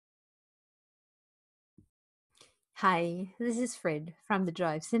Hi, this is Frid from the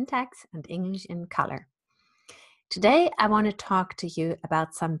Joy of Syntax and English in Color. Today I want to talk to you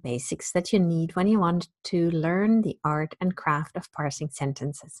about some basics that you need when you want to learn the art and craft of parsing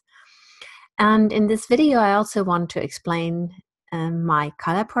sentences. And in this video I also want to explain my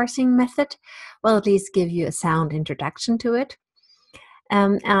color parsing method, well, at least give you a sound introduction to it.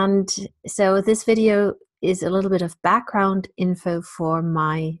 And so this video is a little bit of background info for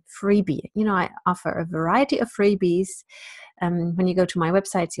my freebie. You know, I offer a variety of freebies. When you go to my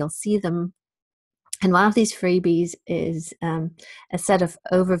websites, you'll see them. And one of these freebies is a set of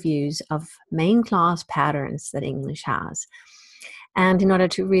overviews of main clause patterns that English has. And in order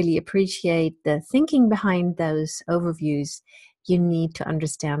to really appreciate the thinking behind those overviews, you need to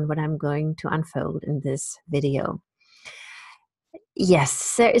understand what I'm going to unfold in this video.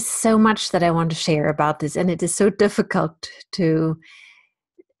 Yes, there is so much that I want to share about this, and it is so difficult to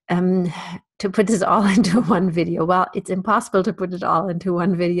put this all into one video. Well, it's impossible to put it all into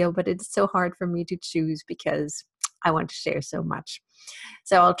one video, but it's so hard for me to choose because I want to share so much.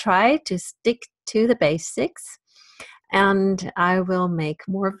 So I'll try to stick to the basics, and I will make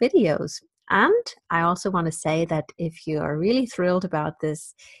more videos. And I also want to say that if you are really thrilled about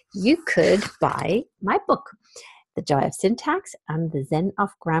this, you could buy my book, The Joy of Syntax and the Zen of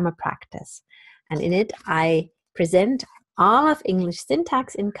Grammar Practice. And in it, I present all of English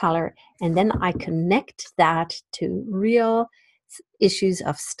syntax in color, and then I connect that to real issues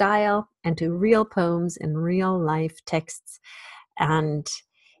of style and to real poems and real life texts and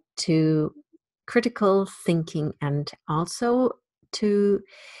to critical thinking and also to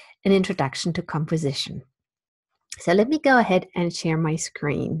an introduction to composition. So let me go ahead and share my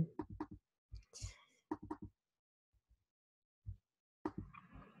screen.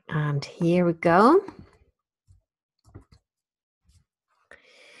 And here we go.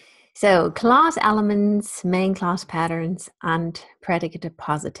 So clause elements, main clause patterns, and predicate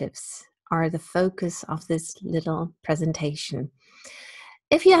appositives are the focus of this little presentation.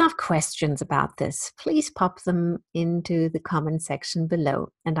 If you have questions about this, please pop them into the comment section below,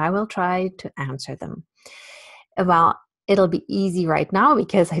 and I will try to answer them. Well, it'll be easy right now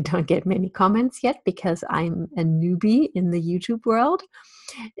because I don't get many comments yet because I'm a newbie in the YouTube world.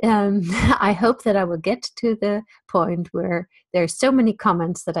 I hope that I will get to the point where there are so many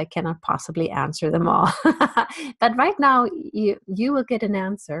comments that I cannot possibly answer them all. But right now, you will get an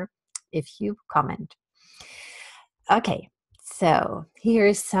answer if you comment. Okay, so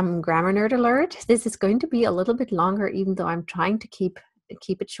here's some grammar nerd alert. This is going to be a little bit longer, even though I'm trying to keep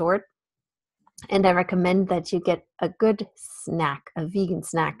it short. And I recommend that you get a good snack, a vegan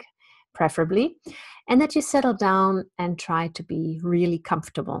snack preferably, and that you settle down and try to be really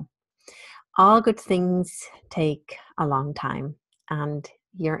comfortable. All good things take a long time, and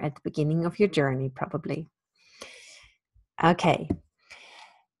you're at the beginning of your journey probably. Okay.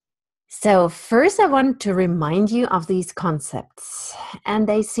 So first I want to remind you of these concepts, and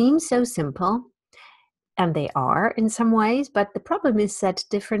they seem so simple. And they are in some ways, but the problem is that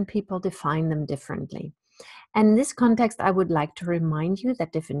different people define them differently. And in this context, I would like to remind you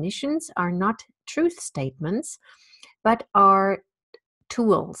that definitions are not truth statements, but are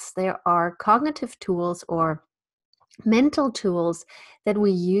tools. They are cognitive tools or mental tools that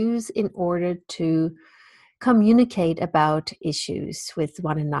we use in order to communicate about issues with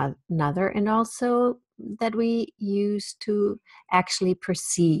one another, and also that we use to actually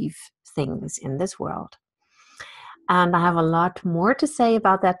perceive things in this world. And I have a lot more to say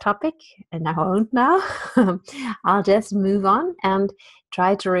about that topic, and I won't now. I'll just move on and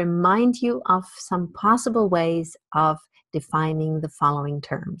try to remind you of some possible ways of defining the following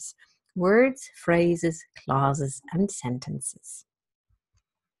terms: words, phrases, clauses, and sentences.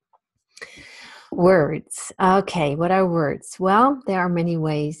 Words. Okay, what are words? Well, there are many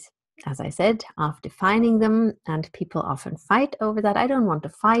ways, as I said, of defining them, and people often fight over that. I don't want to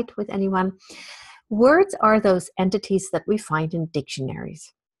fight with anyone. Words are those entities that we find in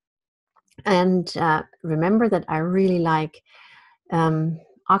dictionaries. And remember that I really like the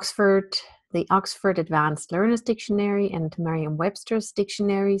Oxford Advanced Learners Dictionary and Merriam-Webster's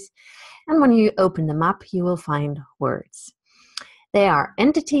dictionaries. And when you open them up, you will find words. They are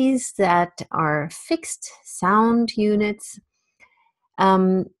entities that are fixed sound units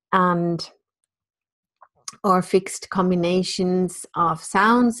or fixed combinations of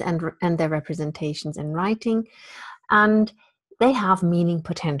sounds and their representations in writing, and they have meaning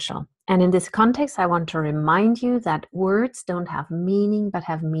potential. And in this context, I want to remind you that words don't have meaning, but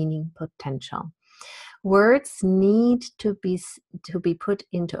have meaning potential. Words need to be put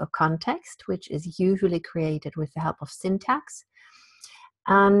into a context, which is usually created with the help of syntax,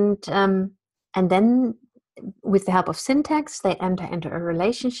 and then with the help of syntax, they enter into a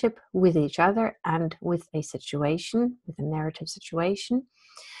relationship with each other and with a situation, with a narrative situation,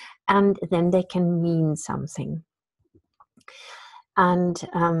 and then they can mean something. And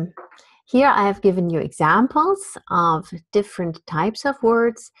here I have given you examples of different types of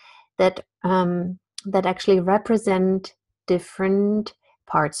words that actually represent different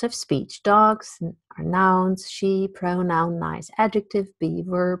parts of speech. Dogs are nouns, she, pronoun, nice, adjective, be,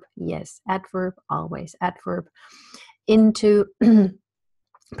 verb, yes, adverb, always, adverb, into,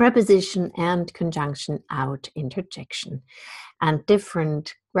 preposition, and conjunction, out, interjection. And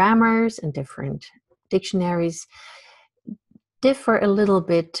different grammars and different dictionaries differ a little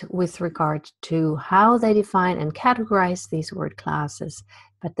bit with regard to how they define and categorize these word classes,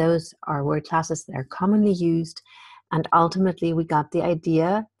 but those are word classes that are commonly used, and ultimately we got the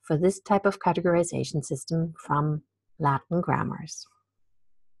idea for this type of categorization system from Latin grammars.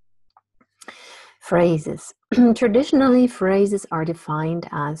 Phrases. Traditionally, phrases are defined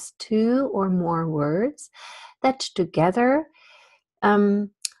as two or more words that together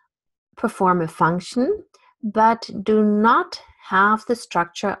perform a function, but do not have the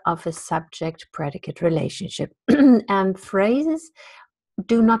structure of a subject-predicate relationship. And phrases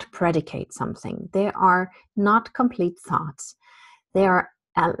do not predicate something. They are not complete thoughts. They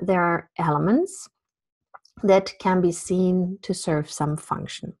are elements that can be seen to serve some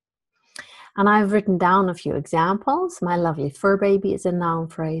function. And I've written down a few examples. My lovely fur baby is a noun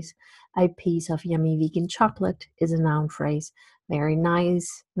phrase. A piece of yummy vegan chocolate is a noun phrase. Very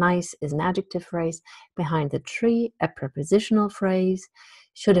nice. Nice is an adjective phrase. Behind the tree, a prepositional phrase.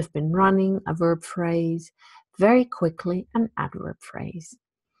 Should have been running, a verb phrase. Very quickly, an adverb phrase.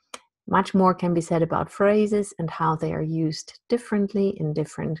 Much more can be said about phrases and how they are used differently in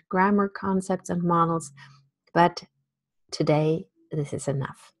different grammar concepts and models, but today this is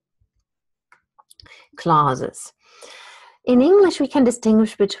enough. Clauses. In English, we can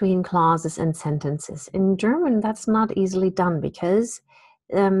distinguish between clauses and sentences. In German, that's not easily done because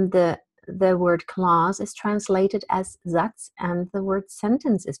the word clause is translated as Satz and the word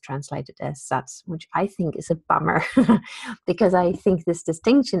sentence is translated as Satz, which I think is a bummer because I think this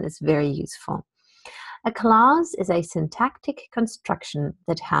distinction is very useful. A clause is a syntactic construction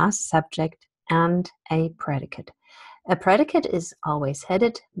that has subject and a predicate. A predicate is always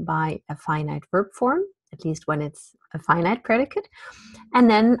headed by a finite verb form, at least when it's a finite predicate, and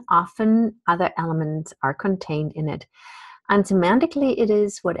then often other elements are contained in it. And semantically, it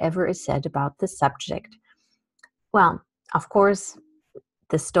is whatever is said about the subject. Well, of course,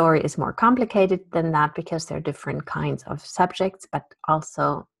 the story is more complicated than that because there are different kinds of subjects, but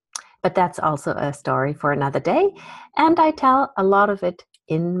that's also a story for another day. And I tell a lot of it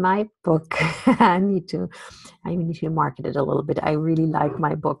in my book. I need to market it a little bit. I really like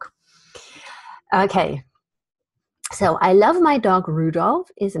my book. Okay. So I love my dog Rudolph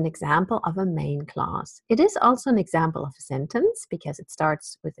is an example of a main clause. It is also an example of a sentence because it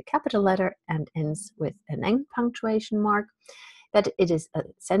starts with a capital letter and ends with an end punctuation mark. But it is a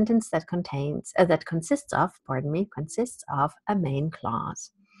sentence that consists of a main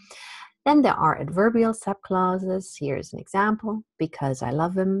clause. Then there are adverbial subclauses. Here's an example, because I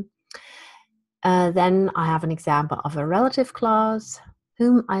love him. Then I have an example of a relative clause,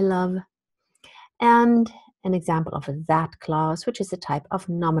 whom I love, and an example of a that clause, which is a type of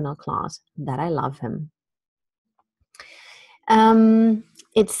nominal clause, that I love him.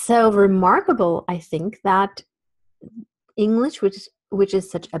 It's so remarkable, I think, that English, which is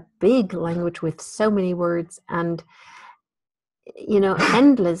such a big language with so many words and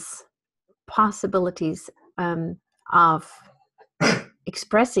endless possibilities of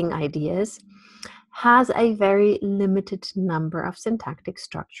expressing ideas, has a very limited number of syntactic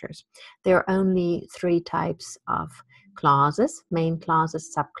structures. There are only 3 types of clauses: main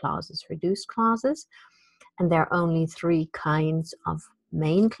clauses, subclauses, reduced clauses. And there are only 3 kinds of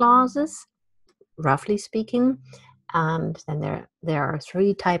main clauses, roughly speaking. And then there are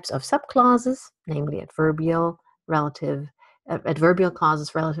 3 types of subclauses, namely adverbial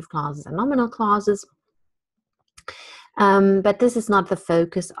clauses, relative clauses, and nominal clauses. But this is not the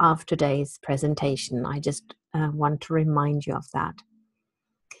focus of today's presentation. I just want to remind you of that.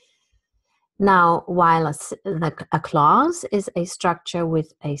 Now, while a clause is a structure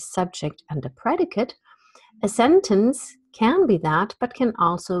with a subject and a predicate, a sentence can be that, but can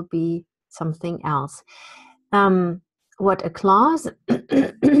also be something else. What a clause,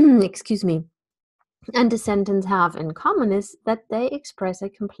 excuse me, and a sentence have in common is that they express a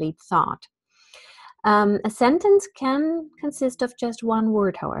complete thought. A sentence can consist of just one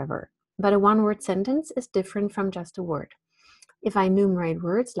word, however, but a one-word sentence is different from just a word. If I enumerate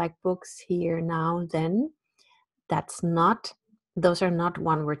words like books, here, now, then, those are not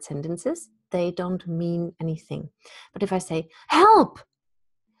one-word sentences. They don't mean anything. But if I say, help,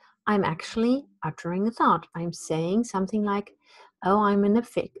 I'm actually uttering a thought. I'm saying something like, oh, I'm in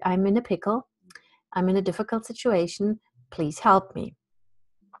a pickle. I'm in a difficult situation. Please help me.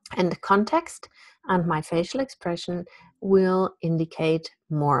 And the context and my facial expression will indicate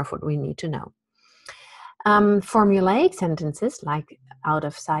more of what we need to know. Formulaic sentences like out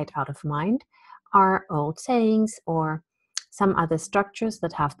of sight, out of mind are old sayings or some other structures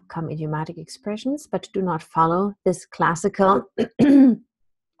that have become idiomatic expressions but do not follow this classical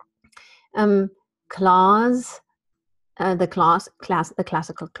clause, the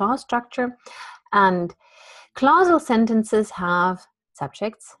classical clause structure. And clausal sentences have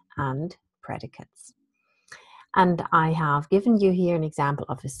subjects and predicates. And I have given you here an example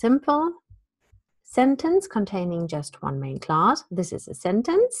of a simple sentence containing just one main clause. This is a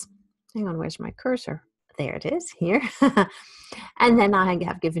sentence. Hang on, where's my cursor? There it is, here. And then I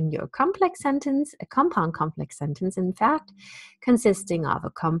have given you a complex sentence, a compound complex sentence, in fact, consisting of a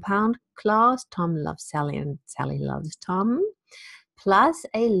compound clause, Tom loves Sally and Sally loves Tom, plus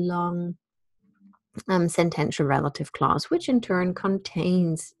a long sentential relative clause, which in turn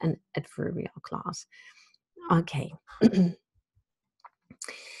contains an adverbial clause. Okay.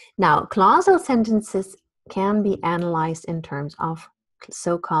 Now, clausal sentences can be analyzed in terms of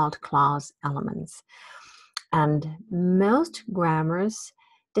so-called clause elements. And most grammars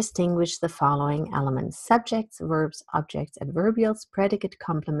distinguish the following elements: subjects, verbs, objects, adverbials, predicate,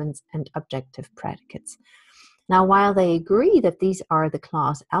 complements, and objective predicates. Now, while they agree that these are the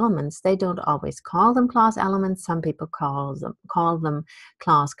clause elements, they don't always call them clause elements. Some people call them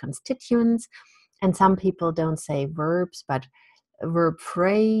clause constituents, and some people don't say verbs, but verb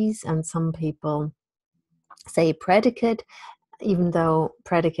phrase, and some people say predicate, even though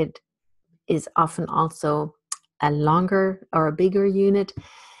predicate is often also a longer or a bigger unit.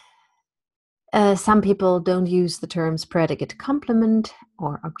 Some people don't use the terms predicate complement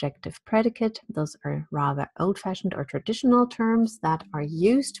or objective predicate. Those are rather old-fashioned or traditional terms that are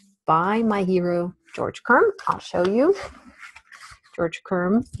used by my hero, George Kerm. I'll show you. George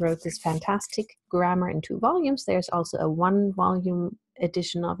Kerm wrote this fantastic grammar in 2 volumes. There's also a 1-volume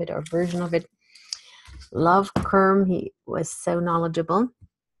edition of it or version of it. Love Kerm. He was so knowledgeable.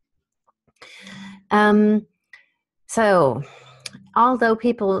 So, although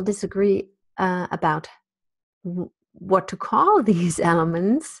people disagree about what to call these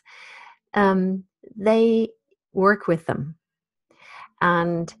elements, they work with them.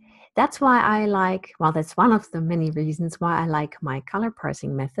 And that's why I like, well, that's one of the many reasons why I like my color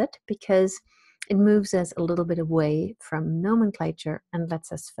parsing method, because it moves us a little bit away from nomenclature and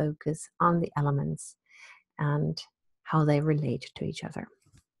lets us focus on the elements and how they relate to each other.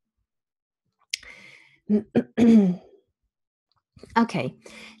 Okay,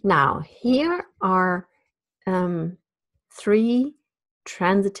 now here are 3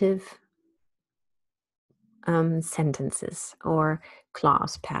 transitive sentences or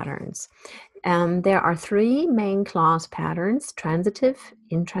clause patterns. There are 3 main clause patterns: transitive,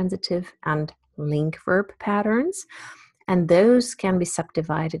 intransitive, and link verb patterns. And those can be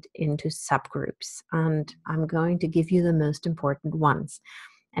subdivided into subgroups. And I'm going to give you the most important ones.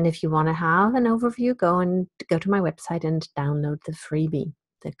 And if you want to have an overview, go to my website and download the freebie,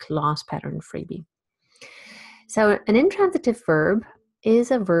 the clause pattern freebie. So an intransitive verb is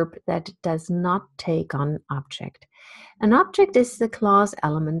a verb that does not take on object. An object is the clause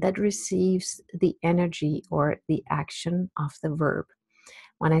element that receives the energy or the action of the verb.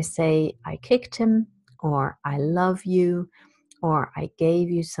 When I say I kicked him, or I love you, or I gave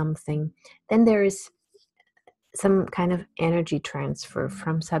you something, then there is some kind of energy transfer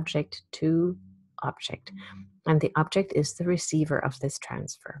from subject to object. And the object is the receiver of this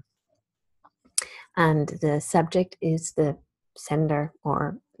transfer. And the subject is the sender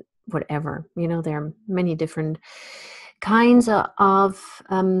or whatever. You know, there are many different kinds of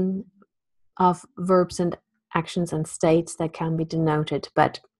verbs and actions and states that can be denoted,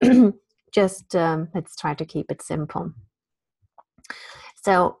 but just let's try to keep it simple.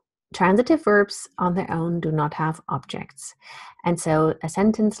 So transitive verbs on their own do not have objects. And so a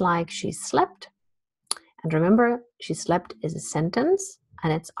sentence like she slept, and remember, she slept is a sentence,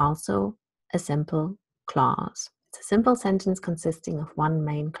 and it's also a simple clause. It's a simple sentence consisting of 1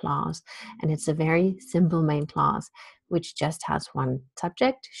 main clause, and it's a very simple main clause, which just has 1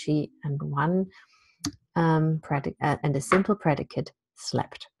 subject, she, and 1 predicate, and a simple predicate,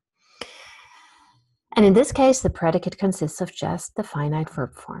 slept. And in this case, the predicate consists of just the finite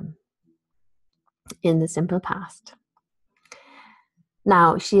verb form in the simple past.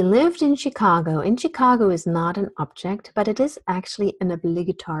 Now, she lived in Chicago. In Chicago is not an object, but it is actually an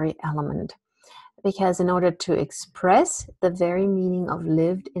obligatory element. Because in order to express the very meaning of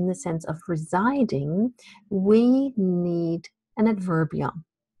lived in the sense of residing, we need an adverbial.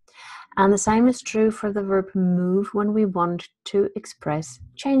 And the same is true for the verb move when we want to express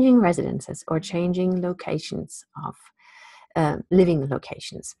changing residences or changing locations of living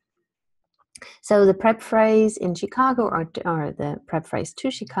locations. So the prep phrase in Chicago or the prep phrase to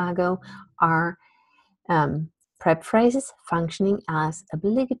Chicago are prep phrases functioning as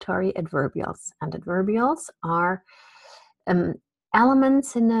obligatory adverbials. And adverbials are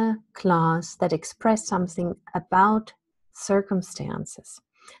elements in a clause that express something about circumstances.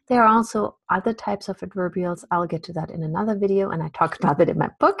 There are also other types of adverbials. I'll get to that in another video, and I talk about that in my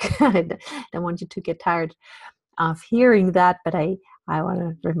book. I don't want you to get tired of hearing that, but I want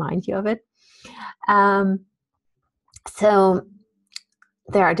to remind you of it. So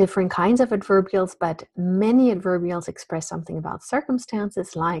there are different kinds of adverbials, but many adverbials express something about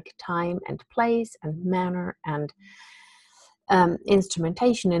circumstances like time and place and manner and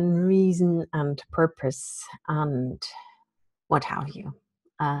instrumentation and reason and purpose and what have you.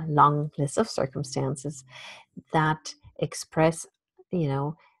 A long list of circumstances that express,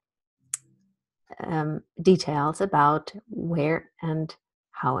 details about where and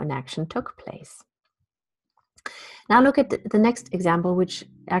how an action took place. Now look at the next example, which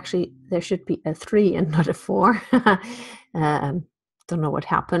actually there should be a 3 and not a 4. Don't know what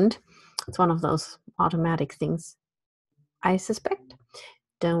happened. It's one of those automatic things, I suspect.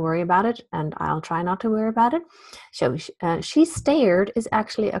 Don't worry about it, and I'll try not to worry about it. So she stared is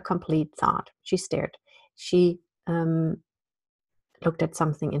actually a complete thought. She stared. She looked at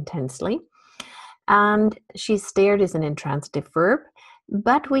something intensely. And she stared is an intransitive verb,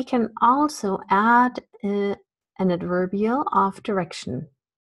 but we can also add an adverbial of direction.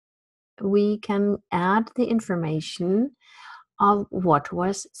 We can add the information of what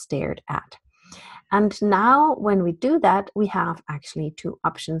was stared at. And now when we do that, we have actually 2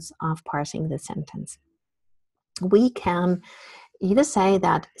 options of parsing the sentence. We can either say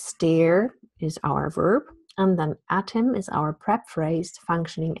that stare is our verb, and then at him is our prep phrase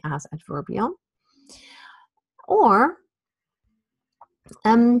functioning as adverbial. Or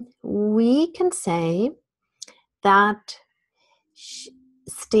we can say that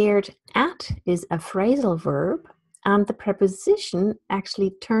stared at is a phrasal verb, and the preposition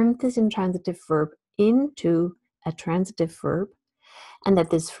actually turned this intransitive verb into a transitive verb, and that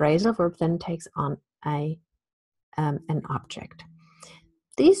this phrasal verb then takes on an object.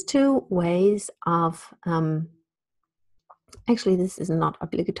 These 2 ways of actually this is not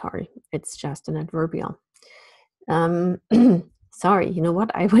obligatory, it's just an adverbial. Sorry, you know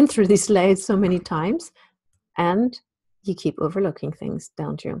what? I went through these slides so many times, and you keep overlooking things,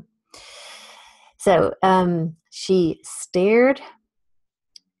 don't you? So she stared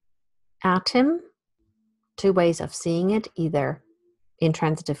at him. 2 ways of seeing it, either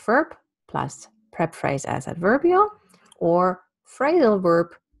intransitive verb plus prep phrase as adverbial, or phrasal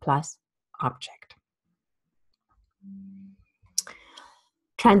verb plus object.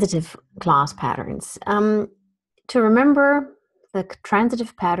 Transitive clause patterns. To remember the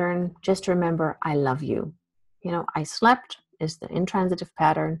transitive pattern, just remember I love you. I slept is the intransitive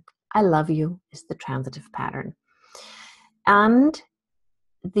pattern. I love you is the transitive pattern. And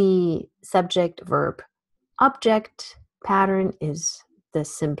the subject verb object pattern is the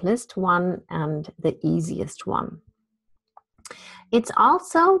simplest one and the easiest one. It's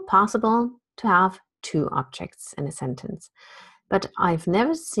also possible to have 2 objects in a sentence, but I've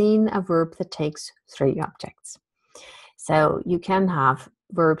never seen a verb that takes 3 objects. So you can have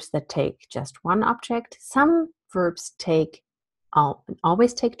verbs that take just 1 object. Some verbs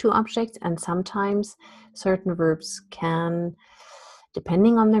always take 2 objects, and sometimes certain verbs can,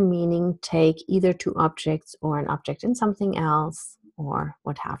 depending on their meaning, take either 2 objects or an object in something else or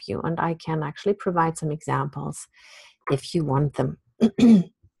what have you. And I can actually provide some examples if you want them.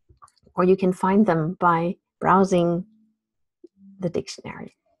 Or you can find them by browsing the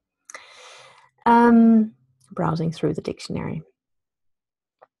dictionary. Browsing through the dictionary.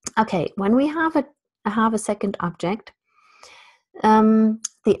 Okay, when we have a second object,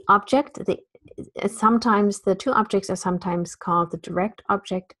 the object, sometimes the 2 objects are sometimes called the direct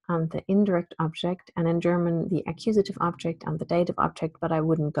object and the indirect object, and in German the accusative object and the dative object, but I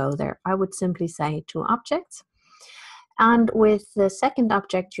wouldn't go there. I would simply say 2 objects. And with the second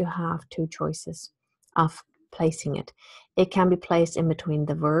object, you have 2 choices of placing it. It can be placed in between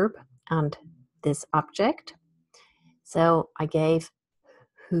the verb and this object. So I gave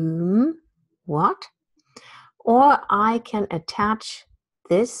whom, what, or I can attach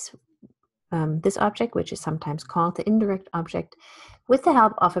this this object, which is sometimes called the indirect object, with the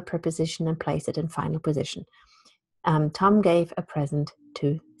help of a preposition and place it in final position. Tom gave a present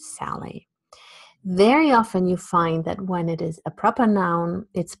to Sally. Very often you find that when it is a proper noun,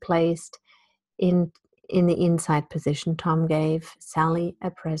 it's placed in the inside position. Tom gave Sally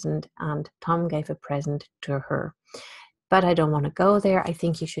a present and Tom gave a present to her. But I don't want to go there. I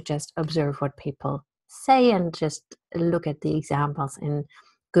think you should just observe what people say and just look at the examples in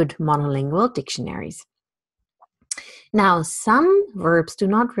good monolingual dictionaries. Now, some verbs do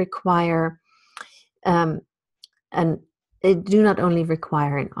not require it do not only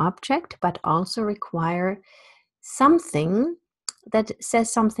require an object, but also require something that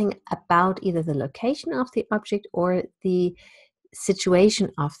says something about either the location of the object or the situation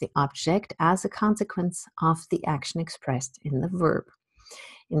of the object as a consequence of the action expressed in the verb.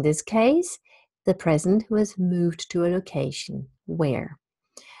 In this case, the present was moved to a location. Where?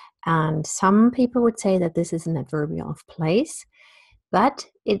 And some people would say that this is an adverbial of place, but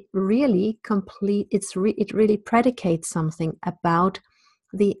it really it really predicates something about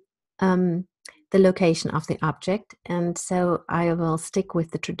the location of the object. And so I will stick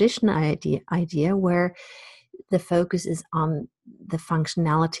with the traditional idea where the focus is on the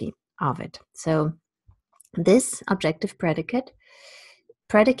functionality of it. So this objective predicate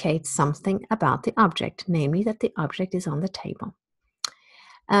predicates something about the object, namely that the object is on the table.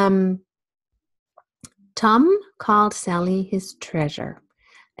 Tom called Sally his treasure.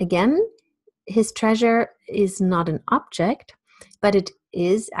 Again, his treasure is not an object, but it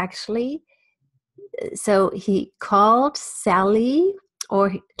is actually, so he called Sally,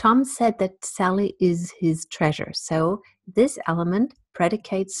 or Tom said that Sally is his treasure. So this element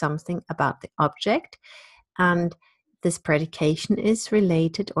predicates something about the object, and this predication is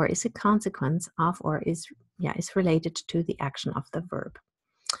related or is a consequence of or is related to the action of the verb.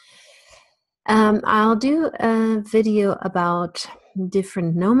 I'll do a video about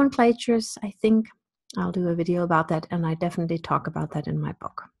different nomenclatures. I think I'll do a video about that, and I definitely talk about that in my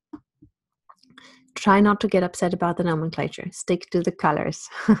book. Try not to get upset about the nomenclature. Stick to the colors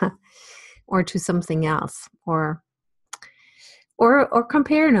or to something else, or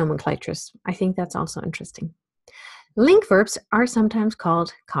compare nomenclatures. I think that's also interesting. Link verbs are sometimes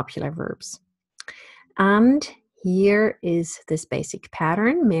called copular verbs. And here is this basic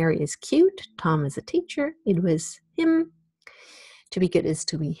pattern. Mary is cute. Tom is a teacher. It was him. To be good is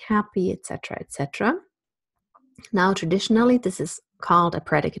to be happy, etc., etc. Now, traditionally, this is called a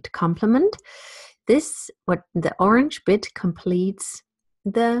predicate complement. What the orange bit completes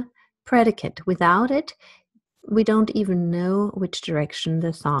the predicate. Without it, we don't even know which direction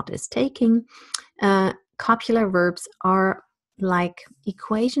the thought is taking. Copular verbs are like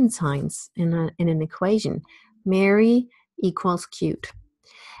equation signs in an equation. Mary equals cute.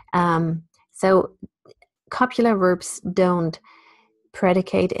 So copular verbs don't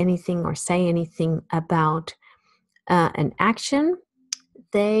predicate anything or say anything about an action.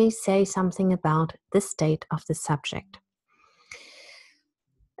 They say something about the state of the subject.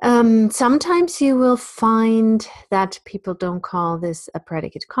 Sometimes you will find that people don't call this a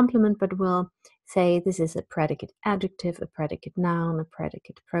predicate complement, but will say this is a predicate adjective, a predicate noun, a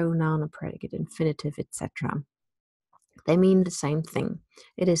predicate pronoun, a predicate infinitive, etc. They mean the same thing.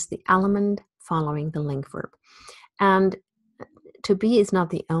 It is the element following the link verb. And to be is not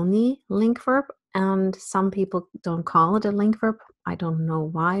the only link verb, and some people don't call it a link verb. I don't know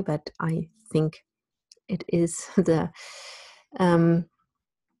why, but I think it is the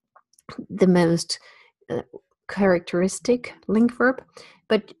most characteristic link verb.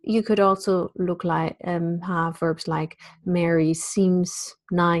 But you could also look like have verbs like Mary seems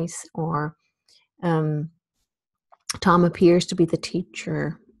nice, or Tom appears to be the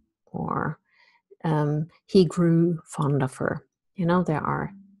teacher, or he grew fond of her. You know, there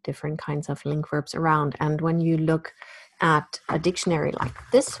are different kinds of link verbs around, and when you look at a dictionary like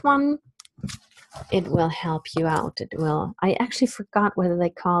this one, it will help you out. I actually forgot whether they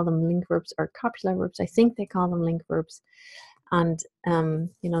call them link verbs or copular verbs. I think they call them link verbs. And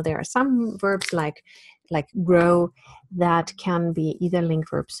there are some verbs like grow that can be either link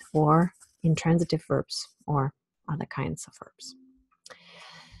verbs or intransitive verbs or other kinds of verbs.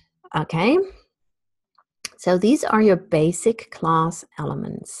 Okay, so these are your basic clause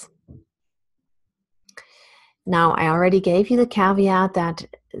elements. Now, I already gave you the caveat that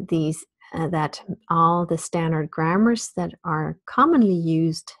that all the standard grammars that are commonly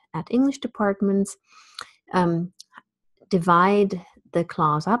used at English departments divide the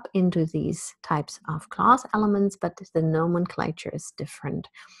clause up into these types of clause elements, but the nomenclature is different.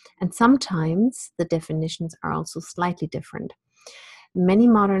 And sometimes the definitions are also slightly different. many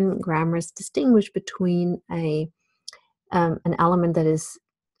modern grammars distinguish between an element that is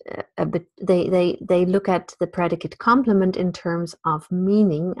a bit, they look at the predicate complement in terms of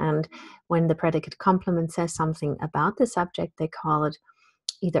meaning, and when the predicate complement says something about the subject, they call it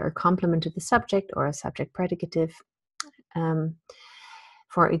either a complement to the subject or a subject predicative,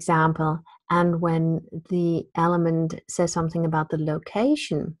 for example. And when the element says something about the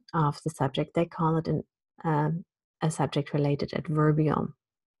location of the subject, they call it a subject-related adverbial.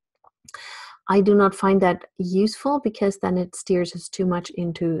 I do not find that useful because then it steers us too much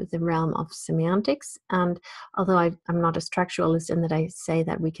into the realm of semantics. And although I'm not a structuralist in that I say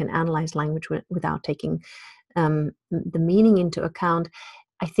that we can analyze language without taking the meaning into account,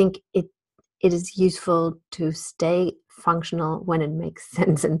 I think it is useful to stay functional when it makes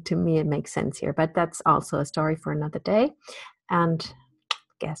sense. And to me, it makes sense here. But that's also a story for another day. And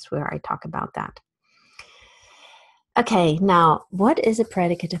guess where I talk about that. Okay, now, what is a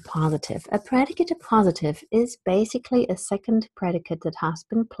predicate appositive? A predicate appositive is basically a second predicate that has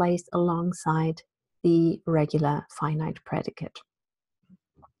been placed alongside the regular finite predicate.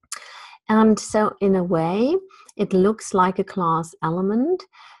 And so, in a way, it looks like a clause element,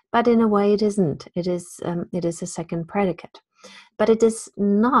 but in a way it isn't. It is a second predicate. But it is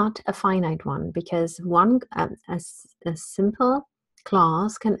not a finite one, because a simple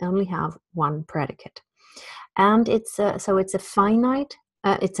clause can only have one predicate. And it's a finite,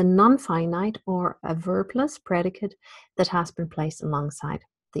 it's a non-finite or a verbless predicate that has been placed alongside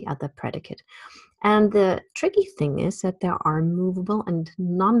the other predicate. And the tricky thing is that there are movable and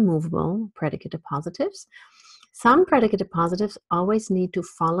non-movable predicate appositives. Some predicate appositives always need to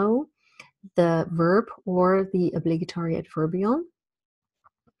follow the verb or the obligatory adverbial,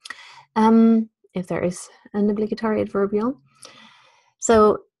 if there is an obligatory adverbial.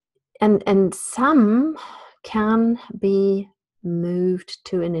 So, and some can be moved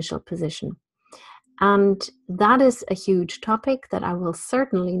to initial position. And that is a huge topic that I will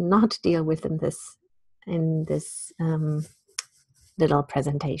certainly not deal with in this little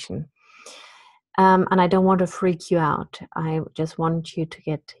presentation. And I don't want to freak you out. I just want you to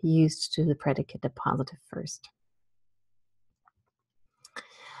get used to the predicate appositive first.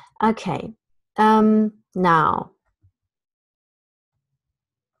 Okay, now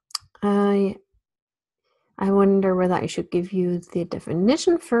I wonder whether I should give you the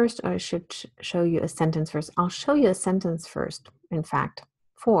definition first or I should show you a sentence first. I'll show you a sentence first, in fact,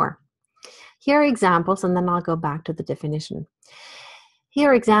 4. Here are examples, and then I'll go back to the definition. Here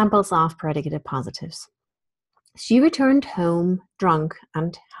are examples of predicate appositives. She returned home drunk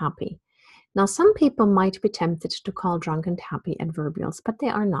and happy. Now, some people might be tempted to call drunk and happy adverbials, but they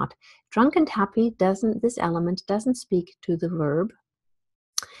are not. Drunk and happy this element doesn't speak to the verb.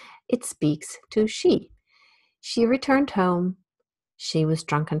 It speaks to she. She returned home. She was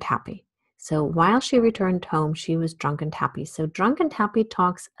drunk and happy. So while she returned home, she was drunk and happy. So drunk and happy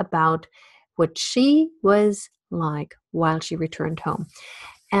talks about what she was like while she returned home.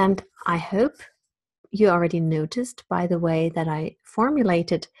 And I hope you already noticed by the way that I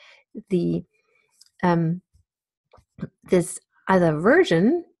formulated the this other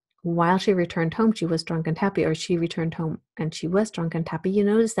version, while she returned home, she was drunk and happy, or she returned home and she was drunk and happy. You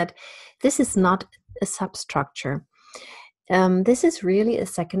notice that this is not a substructure. This is really a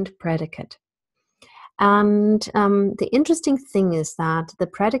second predicate. And the interesting thing is that the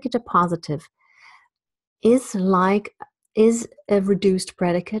predicate appositive is a reduced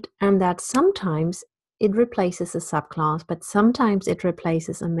predicate, and that sometimes it replaces a subclause, but sometimes it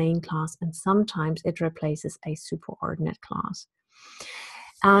replaces a main clause, and sometimes it replaces a superordinate clause.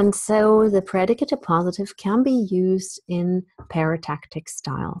 And so the predicate appositive can be used in paratactic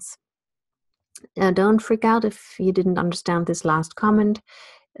styles. Don't freak out if you didn't understand this last comment.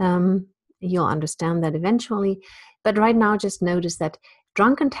 You'll understand that eventually. But right now, just notice that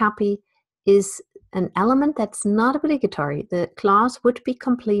drunk and happy is an element that's not obligatory. The clause would be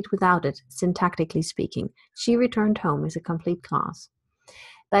complete without it, syntactically speaking. She returned home is a complete clause.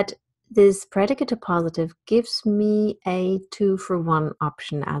 But this predicate appositive gives me a 2-for-1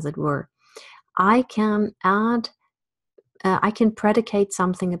 option, as it were. I can predicate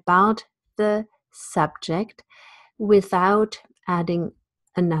something about the subject without adding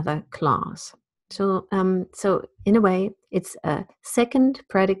another clause. So in a way, it's a second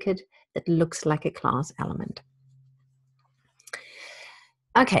predicate that looks like a clause element.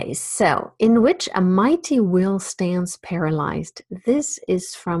 Okay, so in which a mighty will stands paralyzed. This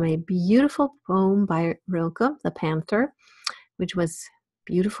is from a beautiful poem by Rilke, The Panther, which was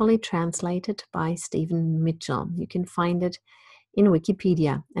beautifully translated by Stephen Mitchell. You can find it in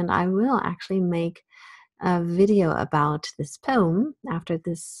Wikipedia, and I will actually make a video about this poem after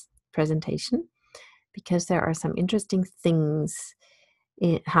this presentation, because there are some interesting things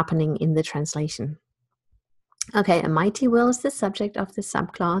happening in the translation. Okay, a mighty will is the subject of the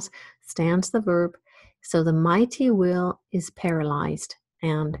subclause, stands the verb. So the mighty will is paralyzed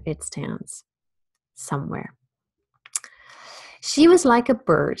and it stands somewhere. She was like a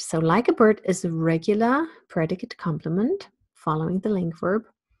bird. So like a bird is a regular predicate complement following the link verb.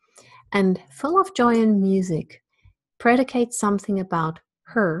 And full of joy and music predicates something about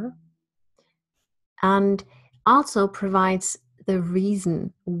her and also provides the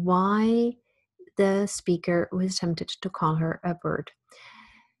reason why the speaker was tempted to call her a bird.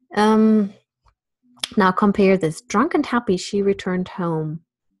 Now compare this. Drunk and happy, she returned home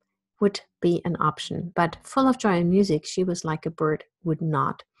would be an option, but full of joy and music, she was like a bird would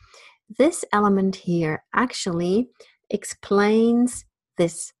not. This element here actually explains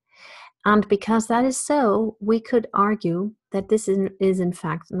this. And because that is so, we could argue that this is in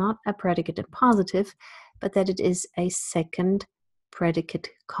fact not a predicate appositive, but that it is a second predicate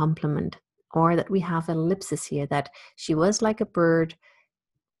complement, or that we have ellipsis here, that she was like a bird,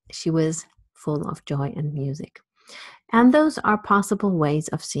 she was full of joy and music. And those are possible ways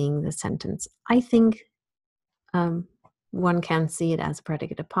of seeing the sentence. I think one can see it as a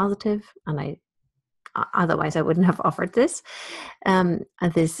predicate appositive, and otherwise I wouldn't have offered this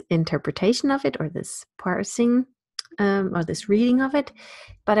interpretation of it, or this parsing, or this reading of it.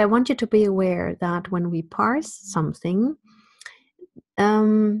 But I want you to be aware that when we parse something,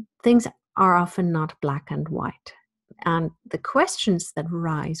 things are often not black and white. And the questions that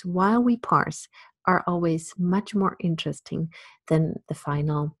arise while we parse are always much more interesting than the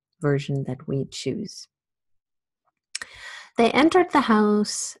final version that we choose. They entered the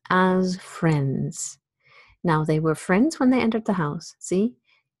house as friends. Now, they were friends when they entered the house, see?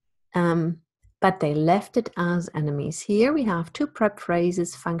 But they left it as enemies. Here we have two prep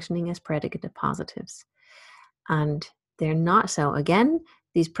phrases functioning as predicate appositives. And they're not. So again,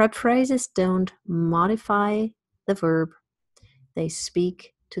 these prep phrases don't modify the verb. They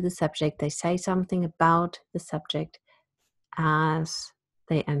speak to the subject. They say something about the subject as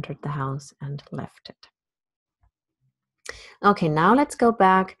they entered the house and left it. Okay, now let's go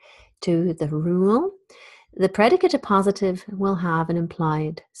back to the rule. The predicate appositive will have an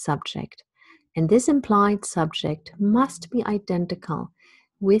implied subject, and this implied subject must be identical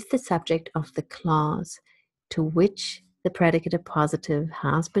with the subject of the clause to which the predicate appositive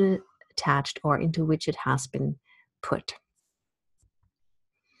has been attached, or into which it has been put.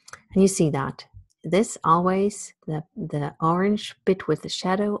 And you see that this always, the orange bit with the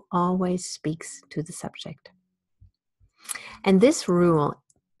shadow, always speaks to the subject. And this rule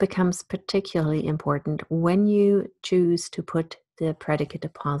becomes particularly important when you choose to put the predicate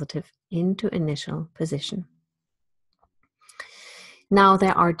appositive into initial position. Now,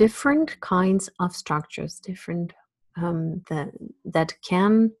 there are different kinds of structures, different that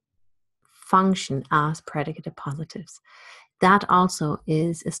can function as predicate appositives. That also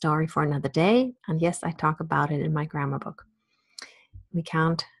is a story for another day. And yes, I talk about it in my grammar book. We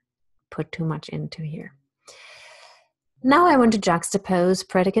can't put too much into here. Now I want to juxtapose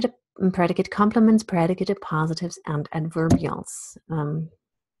predicate complements, predicate appositives, and adverbials.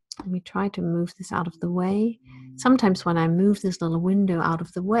 Let me try to move this out of the way. Sometimes when I move this little window out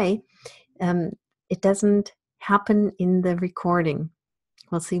of the way, it doesn't happen in the recording.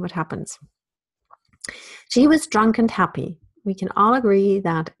 We'll see what happens. She was drunk and happy. We can all agree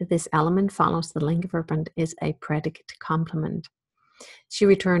that this element follows the link verb and is a predicate complement. She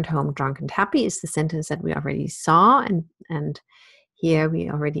returned home drunk and happy is the sentence that we already saw, and here we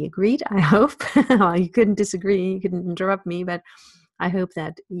already agreed, I hope. Well, you couldn't disagree, you couldn't interrupt me, but I hope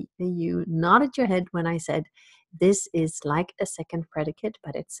that you nodded your head when I said this is like a second predicate,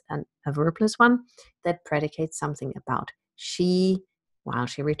 but it's a verbless one that predicates something about she while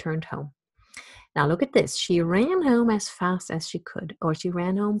she returned home. Now look at this. She ran home as fast as she could, or she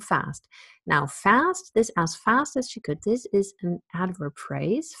ran home fast. Now fast, this as fast as she could, this is an adverb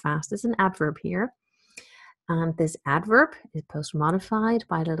phrase. Fast is an adverb here. And this adverb is post-modified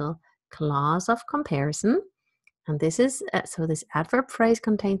by a little clause of comparison. And this is, so this adverb phrase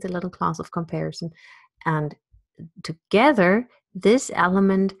contains a little clause of comparison. And together, this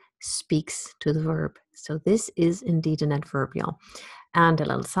element speaks to the verb. So this is indeed an adverbial. And a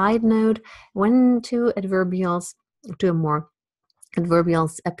little side note, when two or more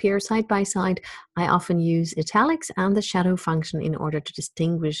adverbials appear side by side, I often use italics and the shadow function in order to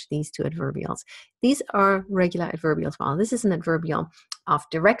distinguish these two adverbials. These are regular adverbials. Well, this is an adverbial of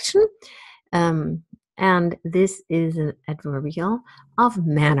direction, and this is an adverbial of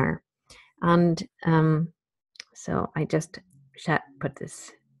manner. And so I just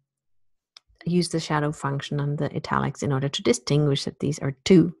use the shadow function on the italics in order to distinguish that these are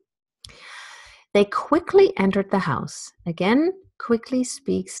two. They quickly entered the house. Again, quickly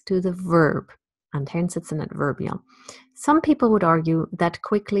speaks to the verb, and hence it's an adverbial. Some people would argue that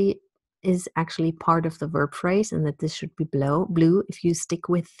quickly is actually part of the verb phrase and that this should be blue if you stick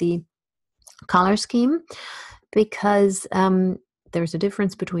with the color scheme, because there's a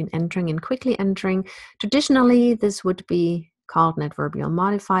difference between entering and quickly entering. Traditionally, this would be called an adverbial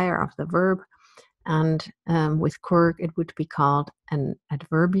modifier of the verb, and with quirk, it would be called an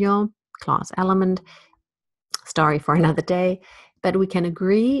adverbial clause element. Story for another day, but we can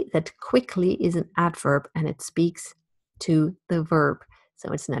agree that quickly is an adverb and it speaks to the verb.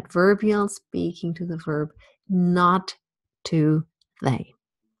 So it's an adverbial speaking to the verb, not to they.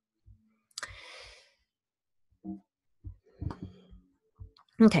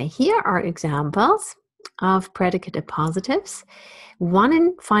 Okay, here are examples of predicate appositives. One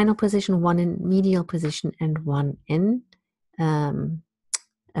in final position, one in medial position, and one in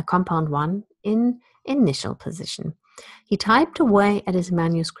a compound one in initial position. He typed away at his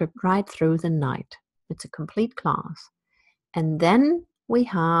manuscript right through the night. It's a complete clause. And then we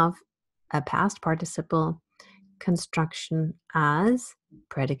have a past participle construction as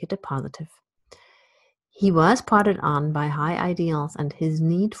predicate appositive. He was potted on by high ideals and his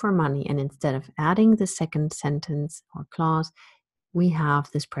need for money, and instead of adding the second sentence or clause, we have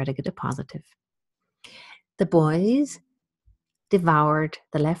this predicate appositive. The boys devoured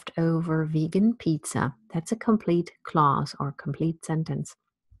the leftover vegan pizza. That's a complete clause or complete sentence.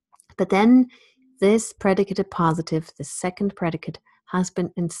 But then this predicate appositive, the second predicate, has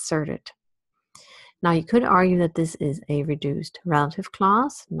been inserted. Now you could argue that this is a reduced relative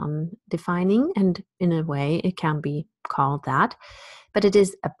clause, non-defining, and in a way it can be called that, but it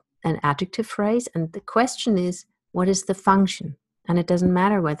is an adjective phrase, and the question is, what is the function? And it doesn't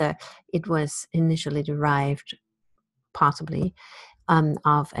matter whether it was initially derived, possibly,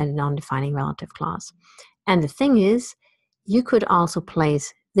 of a non-defining relative clause. And the thing is, you could also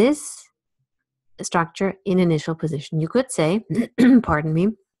place this structure in initial position. You could say, pardon me,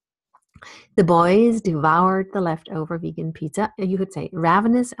 the boys devoured the leftover vegan pizza. You could say,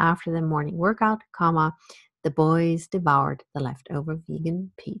 ravenous after the morning workout, comma, the boys devoured the leftover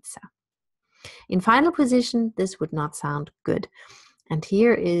vegan pizza. In final position, this would not sound good. And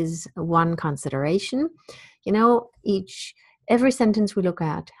here is one consideration. You know, every sentence we look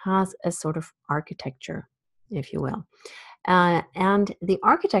at has a sort of architecture, if you will. And the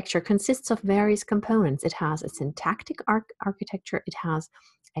architecture consists of various components. It has a syntactic architecture, it has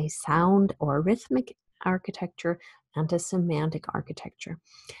a sound or rhythmic architecture, and a semantic architecture.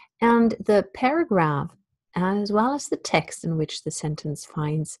 And the paragraph, as well as the text in which the sentence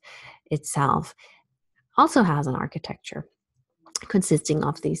finds itself, also has an architecture consisting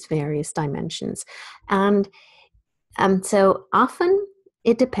of these various dimensions. And so often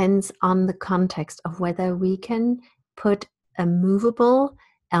it depends on the context of whether we can put a movable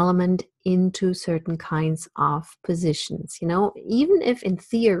element into certain kinds of positions. You know, even if in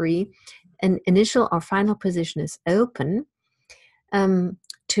theory an initial or final position is open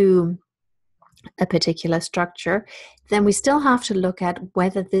to a particular structure, then we still have to look at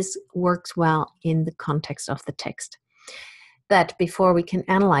whether this works well in the context of the text. But before we can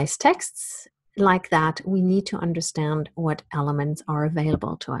analyze texts like that, we need to understand what elements are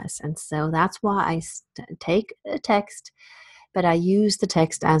available to us. And so that's why I take a text, but I use the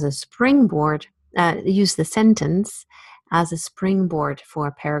text as a springboard, use the sentence as a springboard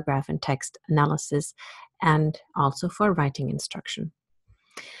for paragraph and text analysis, and also for writing instruction.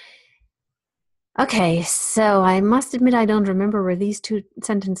 Okay, so I must admit I don't remember where these two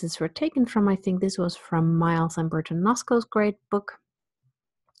sentences were taken from. I think this was from Miles and Burton Nosko's great book.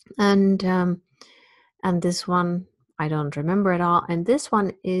 And this one I don't remember at all. And this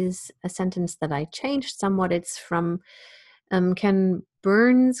one is a sentence that I changed somewhat. It's from Ken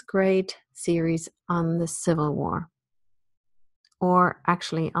Burns' great series on the Civil War. Or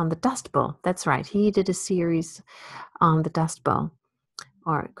actually on the Dust Bowl. That's right. He did a series on the Dust Bowl,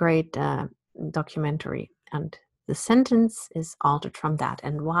 or great documentary. And the sentence is altered from that.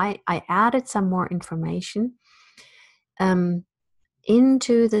 And why I added some more information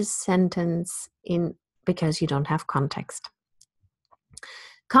into the sentence because you don't have context.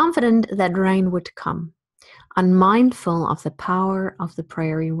 Confident that rain would come, unmindful of the power of the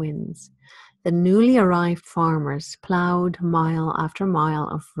prairie winds, the newly arrived farmers plowed mile after mile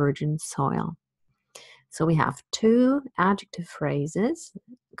of virgin soil. So we have two adjective phrases.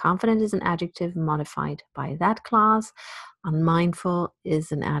 Confident is an adjective modified by that clause. Unmindful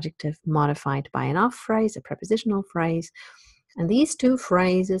is an adjective modified by an off phrase, a prepositional phrase. And these two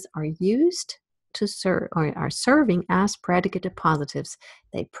phrases are used to serve, or are serving as predicate appositives.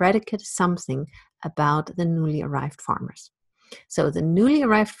 They predicate something about the newly arrived farmers. So the newly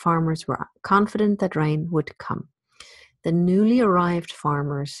arrived farmers were confident that rain would come. The newly arrived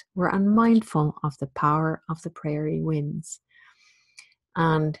farmers were unmindful of the power of the prairie winds.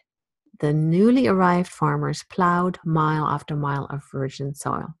 And the newly arrived farmers plowed mile after mile of virgin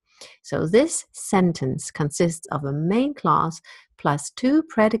soil. So this sentence consists of a main clause plus two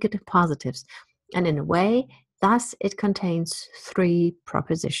predicate appositives, and in a way, thus it contains three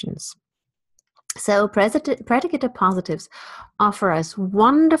propositions. So predicate appositives offer us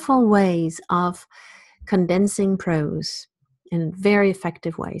wonderful ways of condensing prose in very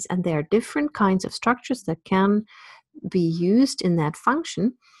effective ways, and there are different kinds of structures that can be used in that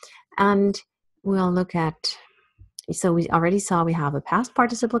function. And we'll look at, so we already saw we have a past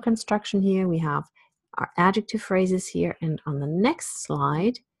participle construction here, we have our adjective phrases here, and on the next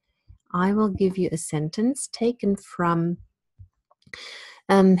slide, I will give you a sentence taken from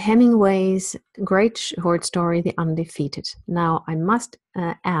Hemingway's great short story, The Undefeated. Now, I must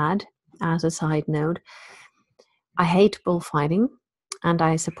add, as a side note, I hate bullfighting, and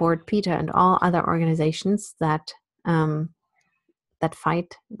I support PETA and all other organizations that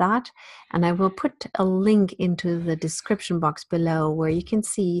fight that. And I will put a link into the description box below where you can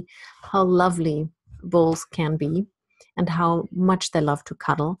see how lovely bulls can be and how much they love to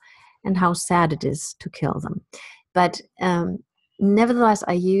cuddle and how sad it is to kill them. But nevertheless,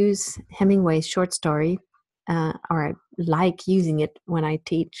 I use Hemingway's short story, or I like using it when I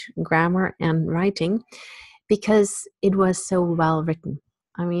teach grammar and writing, because it was so well written.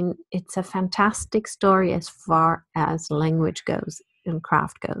 I mean, it's a fantastic story as far as language goes and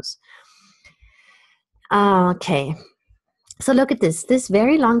craft goes. Okay, so look at this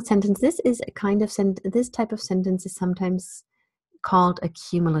very long sentence. This is a kind of this type of sentence is sometimes called a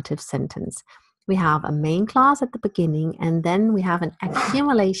cumulative sentence. We have a main clause at the beginning, and then we have an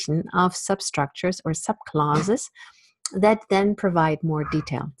accumulation of substructures or subclauses that then provide more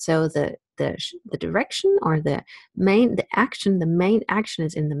detail. So the direction or the main action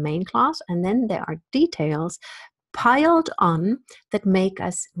is in the main clause, and then there are details piled on that make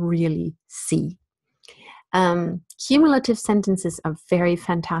us really see. Cumulative sentences are very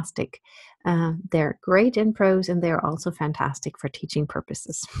fantastic. They're great in prose, and they're also fantastic for teaching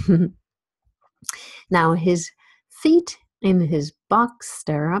purposes. Now, his feet in his box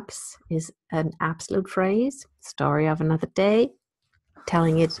stirrups is an absolute phrase, story of another day,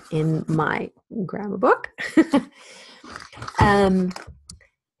 telling it in my grammar book.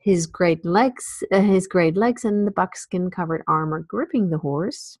 His great legs and the buckskin-covered armor gripping the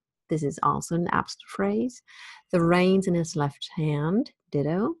horse. This is also an absolute phrase. The reins in his left hand,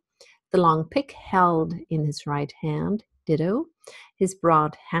 ditto. The long pick held in his right hand, ditto. His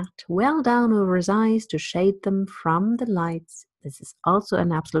broad hat well down over his eyes to shade them from the lights. This is also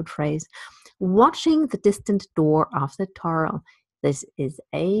an absolute phrase. Watching the distant door of the Toro. This is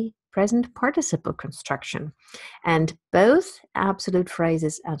a present participle construction. And both absolute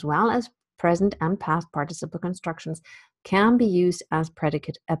phrases, as well as present and past participle constructions, can be used as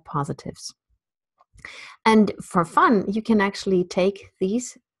predicate appositives. And for fun, you can actually take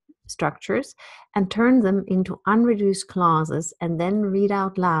these structures and turn them into unreduced clauses and then read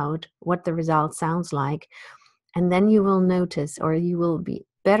out loud what the result sounds like. And then you will notice, or you will be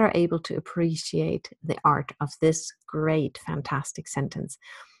better able to appreciate the art of this great, fantastic sentence.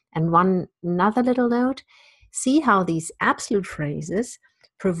 And another little note, see how these absolute phrases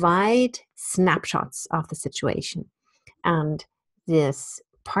provide snapshots of the situation. And this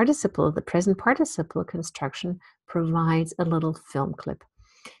participle, the present participle construction, provides a little film clip.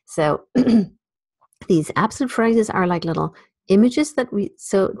 So these absolute phrases are like little images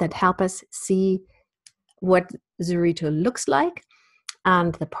that help us see what Zurito looks like,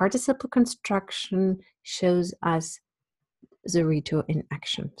 and the participle construction shows us Zurito in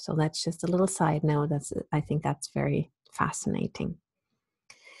action. So that's just a little side note. I think that's very fascinating.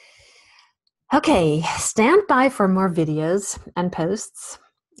 Okay, stand by for more videos and posts,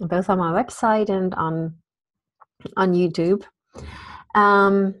 both on my website and on YouTube.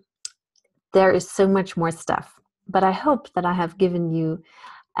 There is so much more stuff, but I hope that I have given you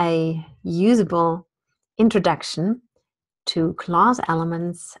a usable introduction to clause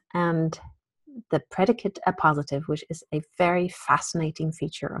elements and the predicate appositive, which is a very fascinating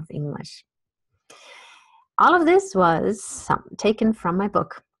feature of English. All of this was taken from my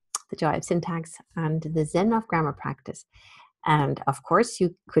book, The Joy of Syntax and the Zen of Grammar Practice. And of course,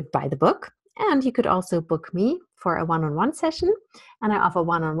 you could buy the book And you could also book me for a one-on-one session. And I offer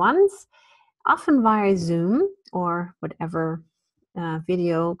one-on-ones, often via Zoom or whatever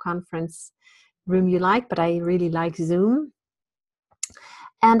video conference room you like, but I really like Zoom.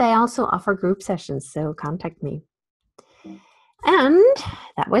 And I also offer group sessions, so contact me. And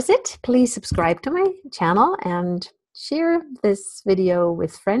that was it. Please subscribe to my channel and share this video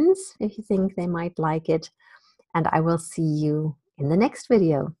with friends if you think they might like it. And I will see you in the next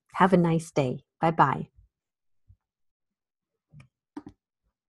video. Have a nice day. Bye-bye.